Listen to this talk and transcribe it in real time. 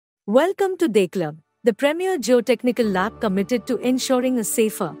Welcome to Deklab, the premier geotechnical lab committed to ensuring a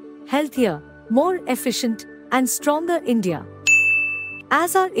safer, healthier, more efficient, and stronger India.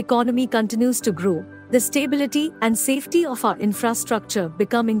 As our economy continues to grow, the stability and safety of our infrastructure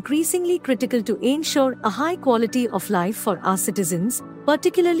become increasingly critical to ensure a high quality of life for our citizens,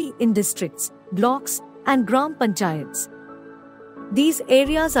 particularly in districts, blocks, and gram panchayats. These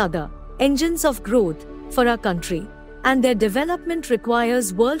areas are the engines of growth for our country, and their development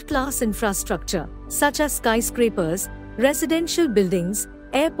requires world-class infrastructure, such as skyscrapers, residential buildings,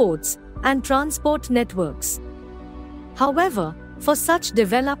 airports, and transport networks. However, for such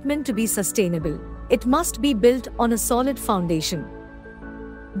development to be sustainable, it must be built on a solid foundation.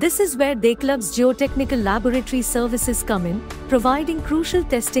 This is where Deklab's Geotechnical Laboratory services come in, providing crucial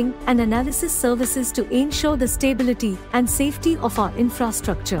testing and analysis services to ensure the stability and safety of our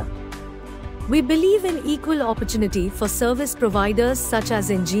infrastructure. We believe in equal opportunity for service providers such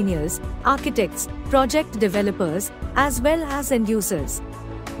as engineers, architects, project developers, as well as end users.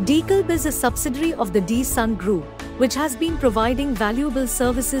 Deklab is a subsidiary of the D-Sun Group, which has been providing valuable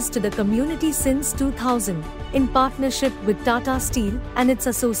services to the community since 2000, in partnership with Tata Steel and its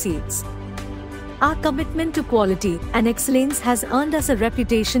associates. Our commitment to quality and excellence has earned us a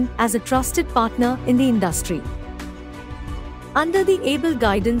reputation as a trusted partner in the industry. Under the able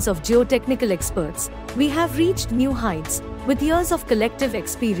guidance of geotechnical experts, we have reached new heights, with years of collective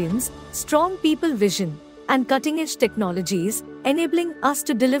experience, strong people vision, and cutting-edge technologies, enabling us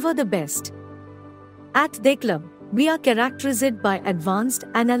to deliver the best. At Deklab, we are characterized by advanced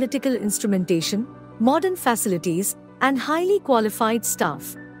analytical instrumentation, modern facilities, and highly qualified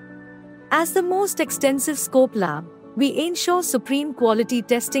staff. As the most extensive scope lab, we ensure supreme quality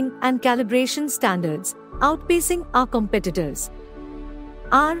testing and calibration standards, outpacing our competitors.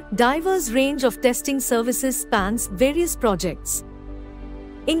 Our diverse range of testing services spans various projects,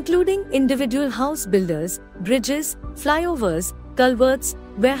 including individual house builders, bridges, flyovers, culverts,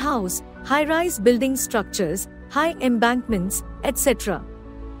 warehouse, high-rise building structures, high embankments, etc.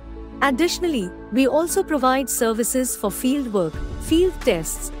 Additionally, we also provide services for field work, field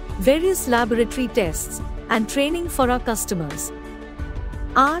tests, various laboratory tests, and training for our customers.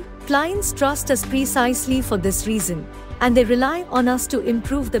 Our clients trust us precisely for this reason, and they rely on us to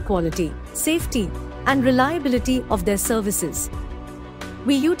improve the quality, safety, and reliability of their services.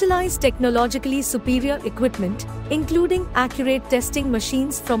 We utilize technologically superior equipment, including accurate testing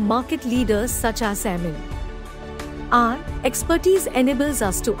machines from market leaders such as Unveiling. Our expertise enables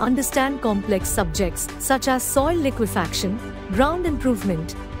us to understand complex subjects such as soil liquefaction, ground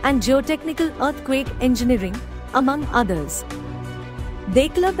improvement, and geotechnical earthquake engineering, among others.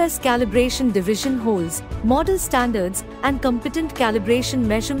 Deklab's calibration division holds model standards and competent calibration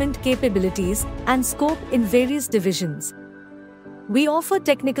measurement capabilities and scope in various divisions. We offer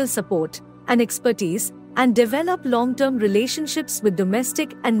technical support and expertise and develop long-term relationships with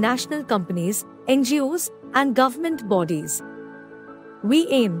domestic and national companies, NGOs, and government bodies. We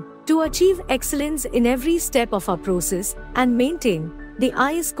aim to achieve excellence in every step of our process and maintain the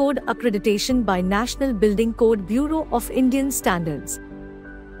IS code accreditation by National Building Code Bureau of Indian Standards.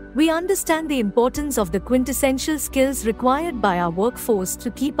 We understand the importance of the quintessential skills required by our workforce to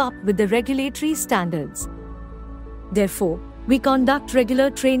keep up with the regulatory standards. Therefore, we conduct regular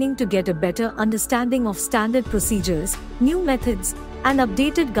training to get a better understanding of standard procedures, new methods, and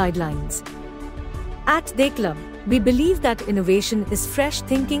updated guidelines. At Deklab, we believe that innovation is fresh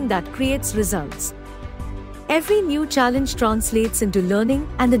thinking that creates results. Every new challenge translates into learning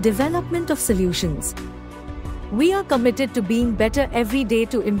and the development of solutions. We are committed to being better every day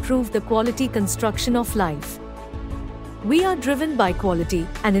to improve the quality construction of life. We are driven by quality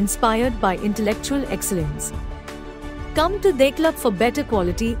and inspired by intellectual excellence. Come to Deklab for better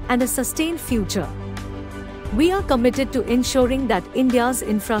quality and a sustained future. We are committed to ensuring that India's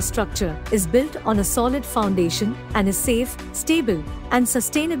infrastructure is built on a solid foundation and is safe, stable, and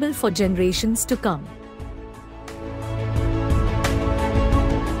sustainable for generations to come.